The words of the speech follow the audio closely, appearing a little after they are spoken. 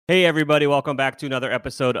Hey, everybody, welcome back to another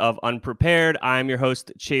episode of Unprepared. I'm your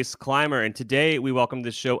host, Chase Clymer, and today we welcome to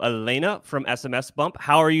the show Elena from SMS Bump.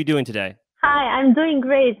 How are you doing today? Hi, I'm doing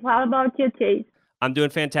great. How about you, Chase? I'm doing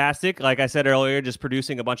fantastic. Like I said earlier, just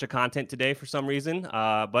producing a bunch of content today for some reason.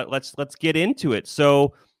 But let's get into it.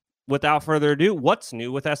 So, without further ado, what's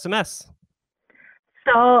new with SMS?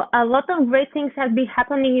 So, a lot of great things have been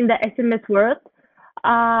happening in the SMS world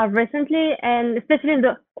recently, and especially in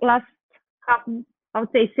the last, couple, I would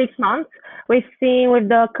say, 6 months. We've seen with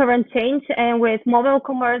the current change and with mobile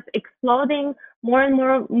commerce exploding, more and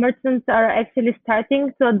more merchants are actually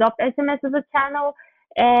starting to adopt SMS as a channel.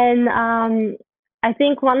 And I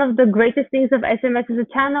think one of the greatest things of SMS as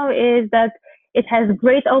a channel is that it has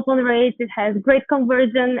great open rates, it has great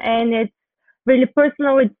conversion, and it's really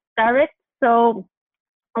personal, it's direct. So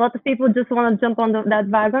a lot of people just want to jump on that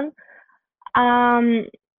wagon. Um,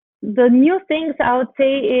 the new things I would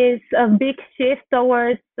say is a big shift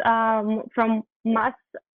towards from mass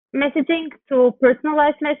messaging to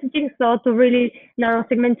personalized messaging. So to really narrow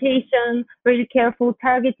segmentation, really careful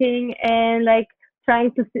targeting, and like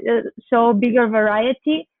trying to show bigger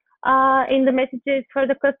variety in the messages for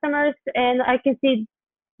the customers. And I can see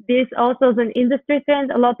this also as an industry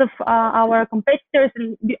trend. A lot of our competitors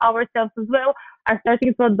and ourselves as well are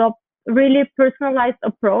starting to adopt really personalized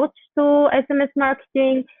approach to SMS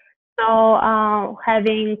marketing. So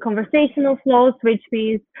having conversational flows, which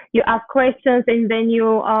means you ask questions and then you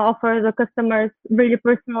offer the customers really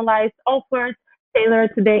personalized offers tailored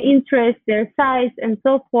to their interests, their size, and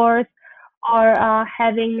so forth. Or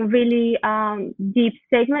having really deep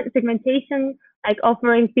segmentation, like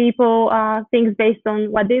offering people things based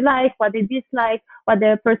on what they like, what they dislike, what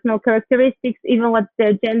their personal characteristics, even what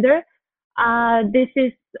their gender. This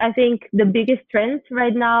is, I think, the biggest trend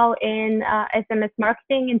right now in SMS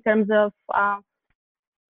marketing in terms of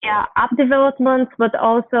yeah, app development, but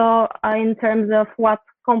also in terms of what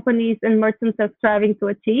companies and merchants are striving to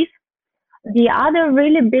achieve. The other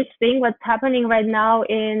really big thing what's happening right now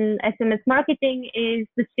in SMS marketing is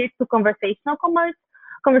the shift to conversational commerce.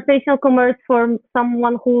 Conversational commerce, for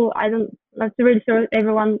someone who I don't not really sure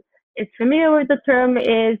everyone is familiar with the term,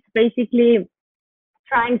 is basically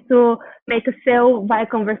trying to make a sale by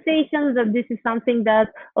conversations. That this is something that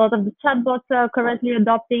a lot of the chatbots are currently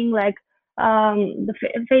adopting, like the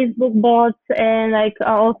Facebook bots, and like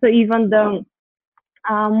also even the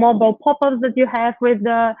mobile pop-ups that you have with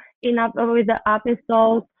the in-app with the app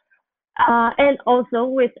installed, and also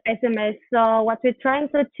with SMS. So what we're trying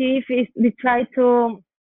to achieve is we try to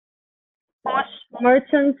push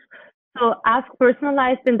merchants to ask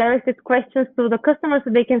personalized and directed questions to the customers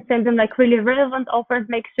so they can send them like really relevant offers,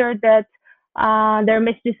 make sure that their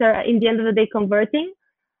messages are in the end of the day converting.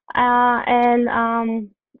 And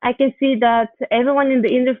I can see that everyone in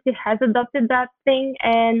the industry has adopted that thing,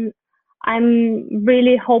 and I'm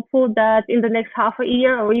really hopeful that in the next half a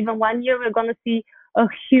year or even 1 year, we're going to see a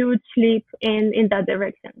huge leap in that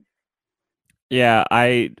direction. Yeah,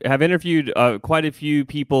 I have interviewed quite a few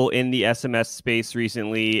people in the SMS space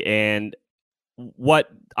recently, and what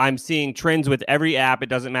I'm seeing trends with every app, it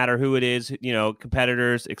doesn't matter who it is,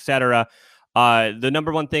 competitors, etc. The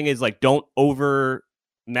number one thing is like don't over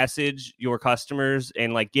message your customers,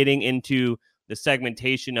 and like getting into the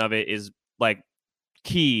segmentation of it is like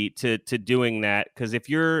key to doing that, because if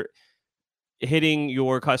you're hitting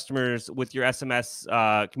your customers with your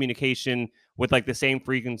SMS communication with like the same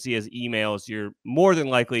frequency as emails, you're more than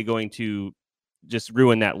likely going to just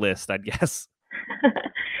ruin that list, I'd guess.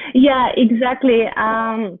 Yeah, exactly.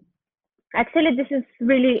 Actually, this is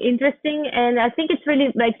really interesting, and I think it's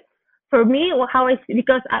really like for me how I see,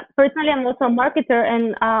 because personally I'm also a marketer,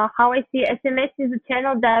 and how I see SMS is a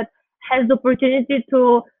channel that has the opportunity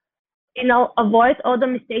to avoid all the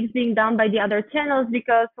mistakes being done by the other channels,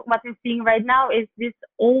 because what we're seeing right now is this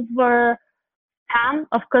over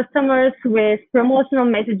of customers with promotional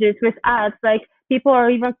messages, with ads. Like people are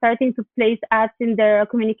even starting to place ads in their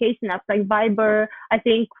communication apps like Viber. I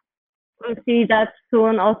think we'll see that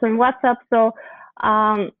soon also in WhatsApp. So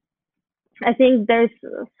I think there's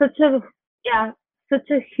such a yeah such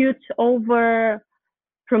a huge over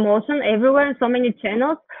promotion everywhere in so many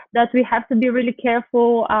channels that we have to be really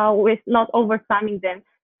careful with not over spamming them.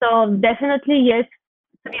 So definitely yes.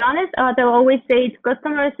 To be honest, what I always say to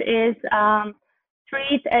customers is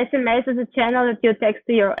treat SMS as a channel that you text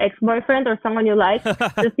to your ex-boyfriend or someone you like.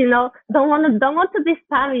 Just don't want to be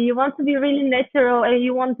spammy. You want to be really natural, and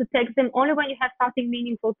you want to text them only when you have something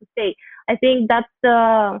meaningful to say. I think that's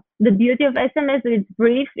the beauty of SMS. It's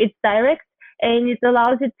brief, it's direct, and it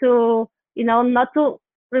allows you to not to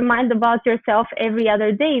remind about yourself every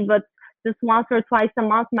other day, but just once or twice a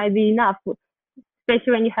month might be enough.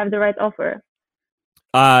 especially when you have the right offer.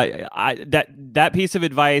 That piece of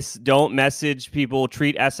advice: don't message people.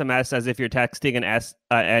 Treat SMS as if you're texting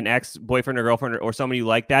an ex boyfriend or girlfriend or somebody you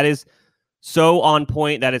like. That is so on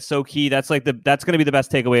point. That is so key. That's going to be the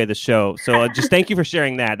best takeaway of the show. So just thank you for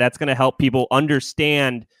sharing that. That's going to help people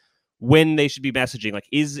understand when they should be messaging. Like,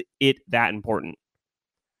 is it that important?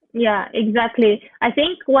 Yeah, exactly. I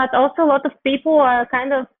think what also a lot of people are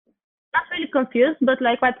kind of not really confused, but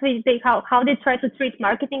like how they try to treat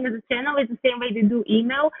marketing as a channel is the same way they do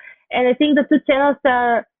email. And I think the two channels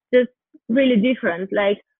are just really different.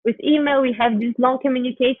 Like with email, we have this long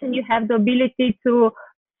communication. You have the ability to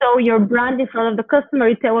show your brand in front of the customer.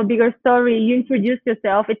 You tell a bigger story. You introduce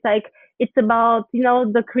yourself. It's about,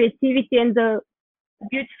 the creativity and the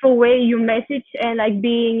beautiful way you message and like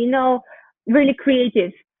being, really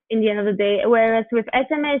creative in the end of the day. Whereas with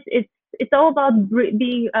SMS, it's all about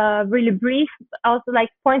being really brief, also like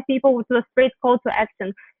point people to a straight call to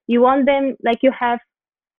action. You want them, like you have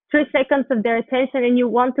 3 seconds of their attention and you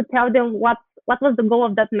want to tell them what was the goal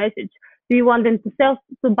of that message. Do you want them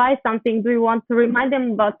to buy something? Do you want to remind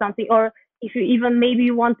them about something? Or if you even maybe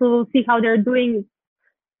you want to see how they're doing,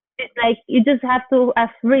 it's like you just have to have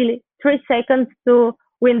really 3 seconds to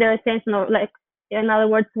win their attention, or like in other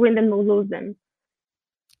words, win them or lose them.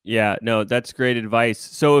 Yeah, no, that's great advice.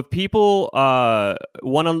 So if people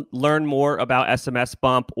want to learn more about SMS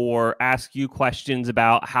Bump or ask you questions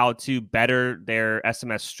about how to better their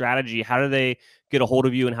SMS strategy, how do they get a hold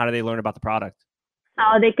of you and how do they learn about the product?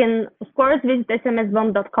 They can, of course, visit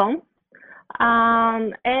smsbump.com.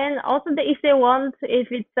 And also, if they want, if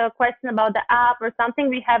it's a question about the app or something,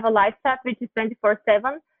 we have a live chat, which is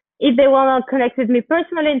 24/7. If they want to connect with me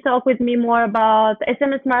personally and talk with me more about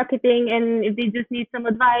SMS marketing, and if they just need some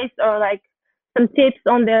advice or like some tips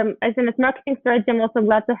on their SMS marketing strategy, I'm also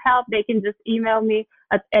glad to help. They can just email me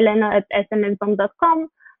at elena@smsbump.com.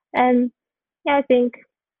 And yeah, I think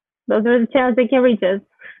those are the channels they can reach us.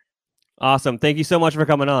 Awesome. Thank you so much for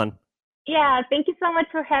coming on. Yeah, thank you so much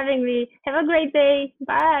for having me. Have a great day.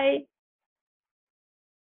 Bye.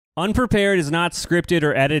 Unprepared is not scripted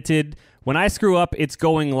or edited. When I screw up, it's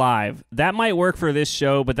going live. That might work for this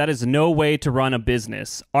show, but that is no way to run a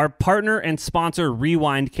business. Our partner and sponsor,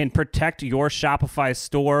 Rewind, can protect your Shopify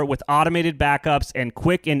store with automated backups and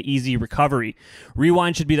quick and easy recovery.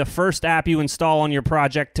 Rewind should be the first app you install on your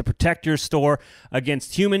project to protect your store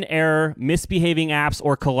against human error, misbehaving apps,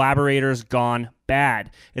 or collaborators gone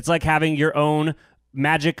bad. It's like having your own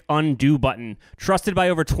magic undo button. Trusted by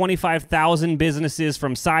over 25,000 businesses,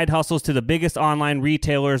 from side hustles to the biggest online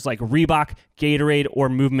retailers like Reebok, Gatorade, or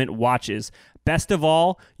Movement watches. Best of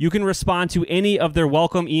all, you can respond to any of their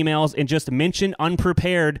welcome emails and just mention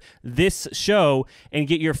Unprepared this show and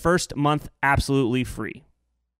get your first month absolutely free.